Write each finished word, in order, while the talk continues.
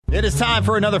It is time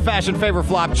for another fashion favor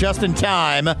flop just in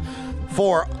time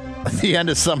for the end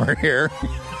of summer here.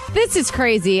 This is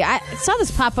crazy. I saw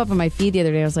this pop up on my feed the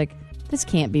other day. I was like, this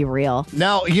can't be real.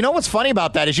 Now, you know what's funny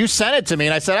about that is you sent it to me,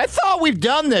 and I said, I thought we've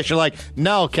done this. You're like,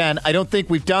 no, Ken, I don't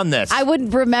think we've done this. I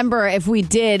wouldn't remember if we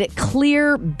did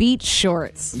clear beach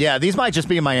shorts. Yeah, these might just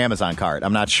be in my Amazon cart.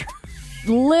 I'm not sure.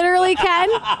 Literally, Ken,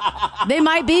 they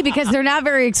might be because they're not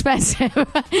very expensive.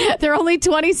 They're only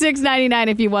 $26.99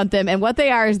 if you want them. And what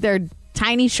they are is they're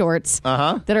tiny shorts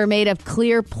that are made of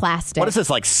clear plastic. What is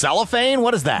this, like cellophane?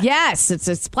 What is that? Yes,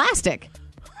 it's plastic.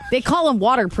 They call them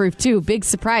waterproof, too. Big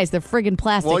surprise. They're friggin'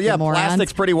 plastic, Well, yeah, you morons.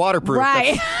 plastic's pretty waterproof.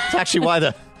 Right. That's actually why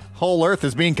the whole earth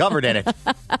is being covered in it. Here's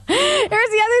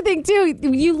the other thing,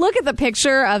 too. You look at the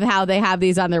picture of how they have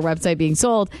these on their website being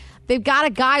sold. They've got a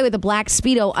guy with a black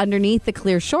Speedo underneath the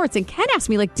clear shorts. And Ken asked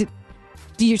me, like, do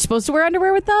you supposed to wear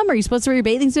underwear with them? Are you supposed to wear your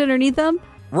bathing suit underneath them?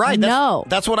 Right. No.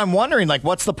 That's what I'm wondering. Like,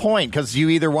 what's the point? Because you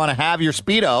either want to have your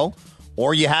Speedo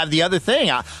or you have the other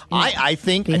thing. I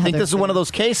think this is one of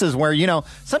those cases where, you know,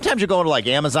 sometimes you go to like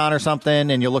Amazon or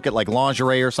something and you look at like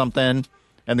lingerie or something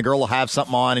and the girl will have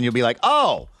something on and you'll be like,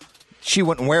 oh, she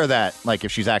wouldn't wear that like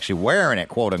if she's actually wearing it,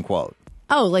 quote unquote.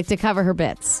 Oh, like to cover her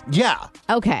bits. Yeah.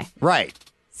 Okay. Right.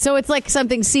 So it's like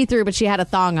something see-through, but she had a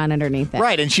thong on underneath it.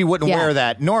 Right, and she wouldn't wear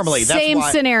that normally. Same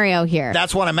scenario here.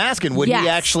 That's what I'm asking. Would he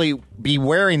actually be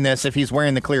wearing this if he's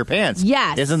wearing the clear pants?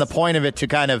 Yes. Isn't the point of it to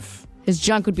kind of... His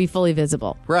junk would be fully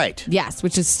visible. Right. Yes,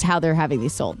 which is how they're having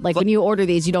these sold. Like when you order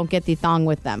these, you don't get the thong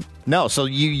with them. No, so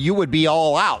you would be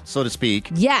all out, so to speak.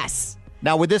 Yes.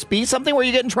 Now, would this be something where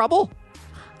you get in trouble?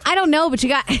 I don't know, but you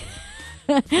got...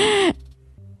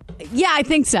 Yeah, I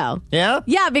think so. Yeah?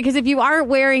 Yeah, because if you aren't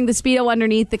wearing the Speedo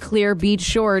underneath the clear beach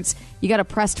shorts, you got a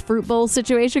pressed fruit bowl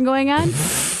situation going on.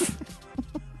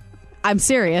 I'm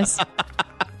serious.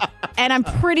 And I'm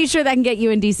pretty sure that can get you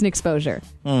indecent exposure.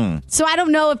 So I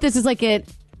don't know if this is like an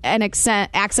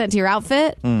accent to your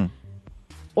outfit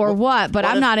or what, but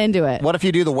I'm not into it. What if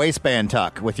you do the waistband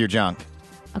tuck with your junk?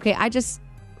 Okay, I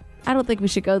don't think we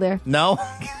should go there. No?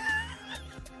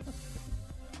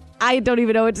 I don't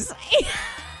even know what to say.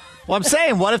 Well, I'm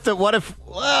saying, what if...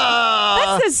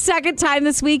 That's the second time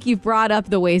this week you've brought up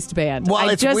the waistband. Well,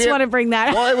 I just want to bring that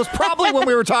up. Well, it was probably when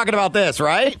we were talking about this,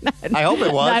 right? I hope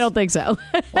it was. No, I don't think so.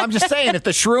 Well, I'm just saying, if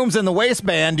the shroom's in the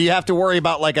waistband, do you have to worry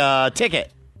about, like, a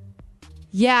ticket?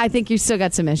 Yeah, I think you still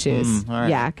got some issues. All right.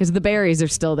 Yeah, because the berries are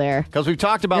still there. Because we've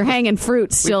talked about... Your hanging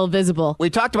fruit still visible.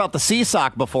 We talked about the sea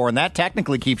sock before, and that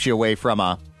technically keeps you away from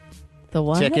a... The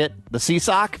what? Ticket? The sea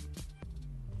sock?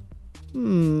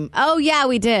 Oh, yeah,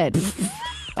 we did.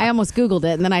 I almost Googled it,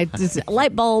 and then I just...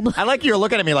 Light bulb. I like you're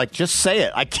looking at me like, just say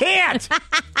it. I can't!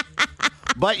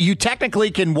 But you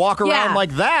technically can walk around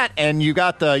like that, and you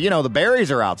got the, the berries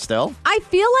are out still. I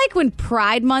feel like when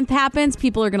Pride Month happens,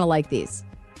 people are going to like these.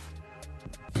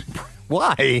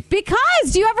 Why?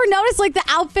 Because, do you ever notice, like, the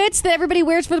outfits that everybody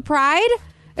wears for the Pride?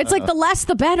 It's like the less,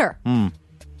 the better.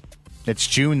 It's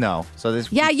June, though. So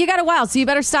this you got a while, so you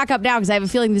better stock up now, because I have a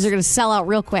feeling these are going to sell out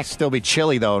real quick. still be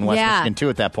chilly, though, in West Michigan, too,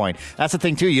 at that point. That's the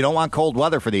thing, too. You don't want cold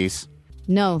weather for these.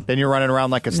 No. Then you're running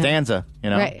around like a stanza,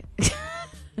 Right.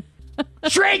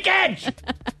 Shrinkage!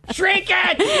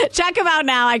 Shrinkage! Check them out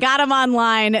now. I got them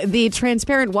online. The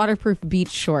transparent waterproof beach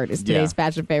short is today's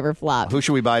fashion favor flop. Who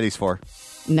should we buy these for?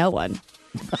 No one.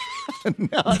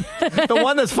 The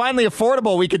one that's finally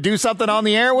affordable we could do something on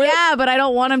the air with? Yeah, but I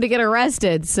don't want them to get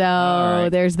arrested. So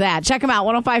there's that. Check them out,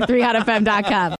 1053hotfm.com.